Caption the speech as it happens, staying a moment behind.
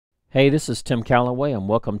Hey, this is Tim Calloway and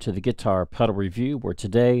welcome to the Guitar Pedal Review, where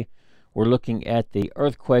today we're looking at the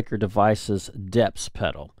Earthquaker Devices Depths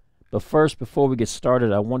pedal. But first, before we get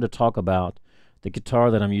started, I want to talk about the guitar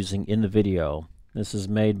that I'm using in the video. This is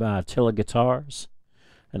made by Attila Guitars,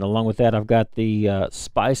 and along with that I've got the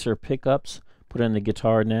Spicer pickups put in the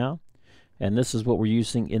guitar now, and this is what we're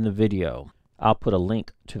using in the video. I'll put a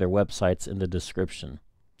link to their websites in the description.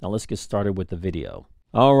 Now let's get started with the video.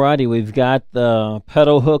 Alrighty, we've got the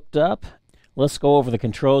pedal hooked up. Let's go over the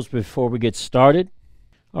controls before we get started.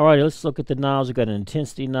 Alrighty, let's look at the knobs. We've got an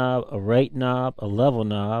intensity knob, a rate knob, a level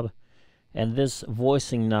knob, and this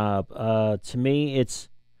voicing knob. To me, it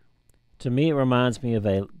reminds me of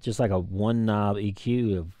just like a one knob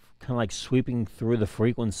EQ, of kind of like sweeping through the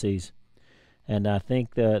frequencies. And I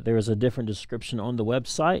think that there is a different description on the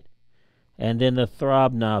website. And then the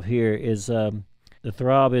Throb knob here is the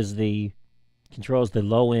Throb is controls the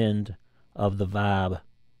low end of the vibe.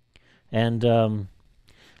 And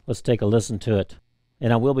let's take a listen to it.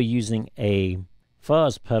 And I will be using a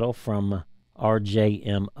fuzz pedal from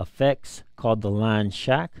RJM Effects called the Line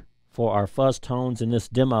Shack for our fuzz tones in this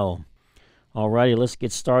demo. Alrighty, let's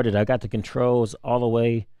get started. I got the controls all the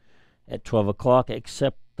way at 12 o'clock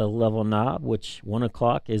except the level knob, which 1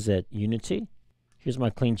 o'clock is at Unity. Here's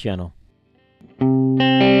my clean channel.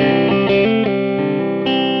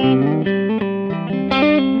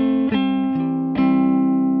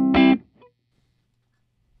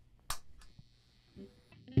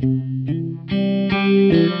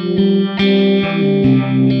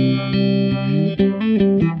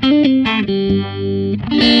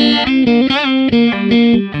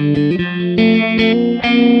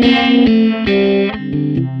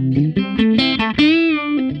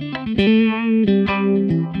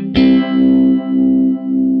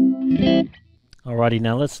 Alrighty,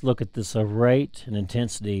 now let's look at this rate and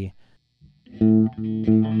intensity.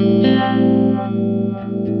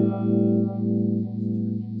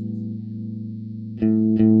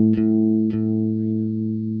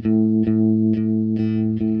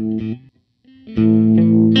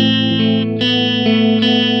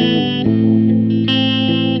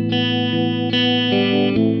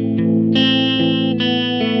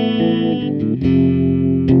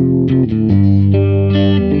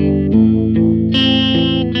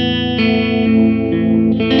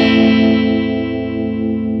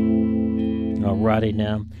 Alrighty,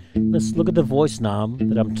 now let's look at the voice knob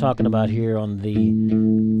that I'm talking about here on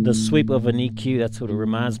the sweep of an EQ. That's what it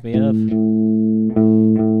reminds me of.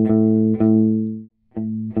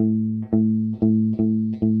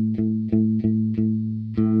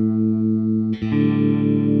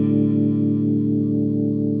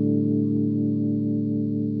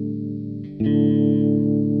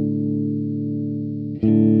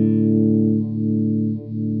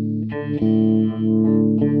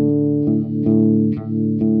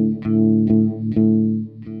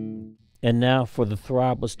 And now for the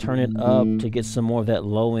Throb, let's turn it up to get some more of that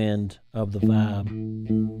low end of the vibe.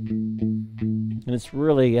 And it's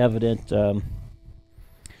really evident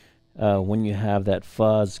when you have that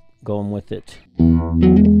fuzz going with it.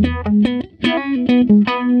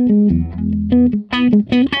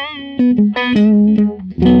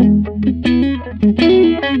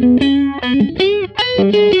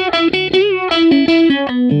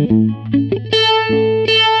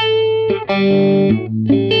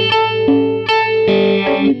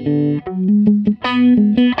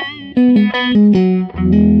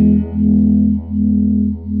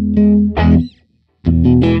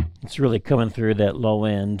 It's really coming through that low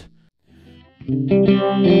end.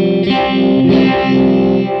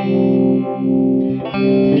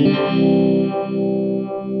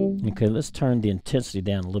 Okay, let's turn the intensity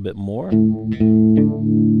down a little bit more.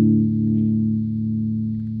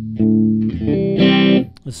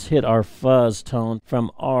 Let's hit our fuzz tone from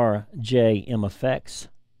RJM Effects,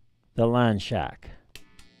 the Line Shack.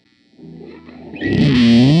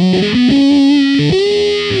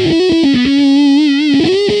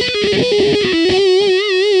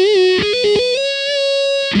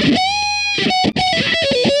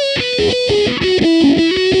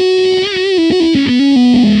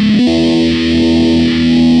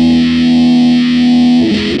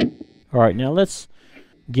 Alright, now let's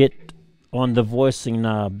get on the voicing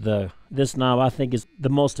knob. This knob I think is the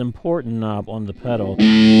most important knob on the pedal.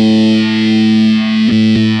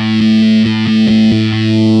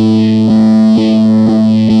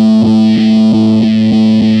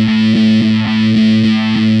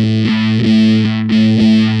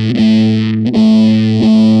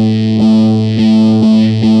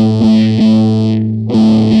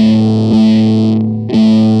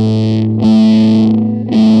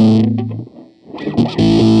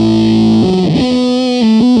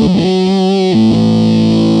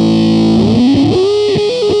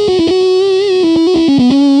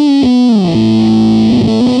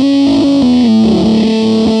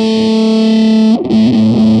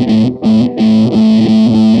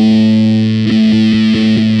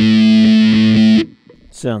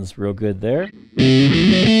 Sounds real good there.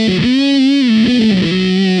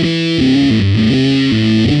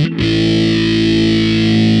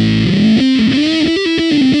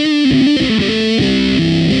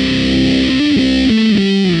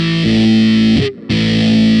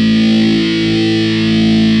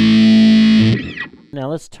 Now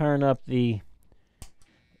let's turn up the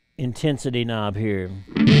intensity knob here.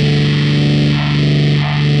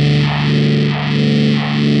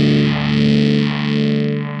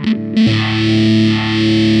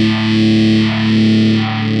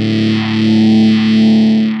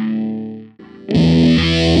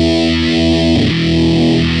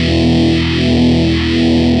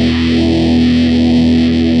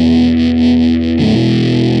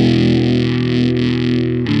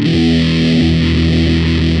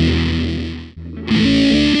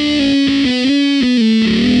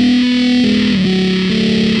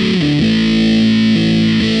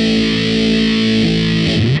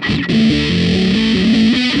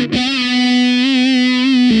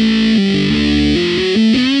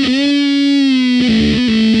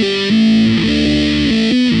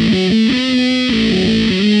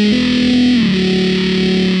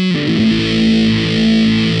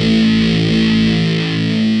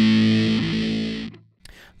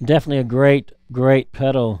 Definitely a great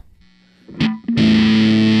pedal.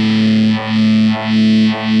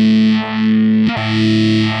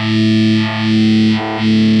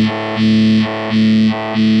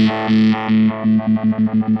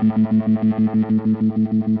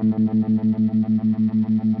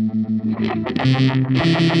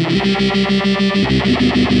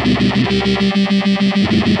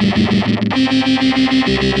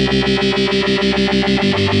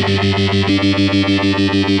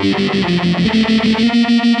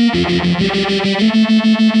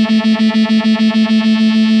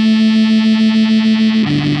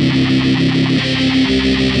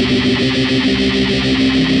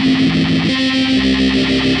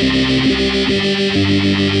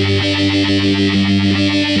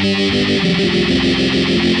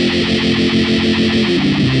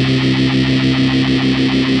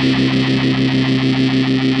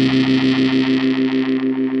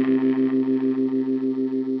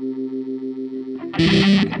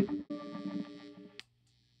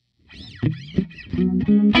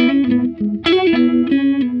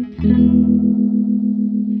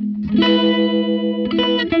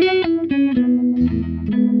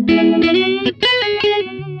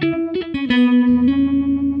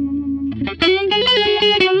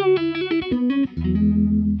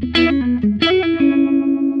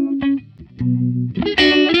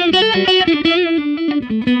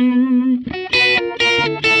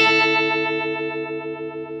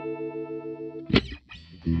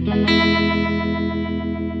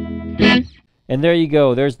 And there you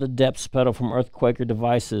go. There's the depths pedal from Earthquaker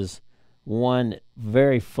Devices. One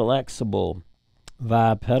very flexible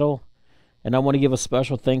vibe pedal. And I want to give a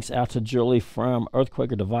special thanks out to Julie from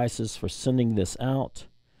Earthquaker Devices for sending this out.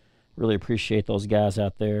 Really appreciate those guys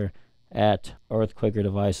out there at Earthquaker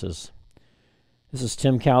Devices. This is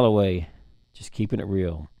Tim Calloway, just keeping it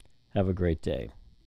real. Have a great day.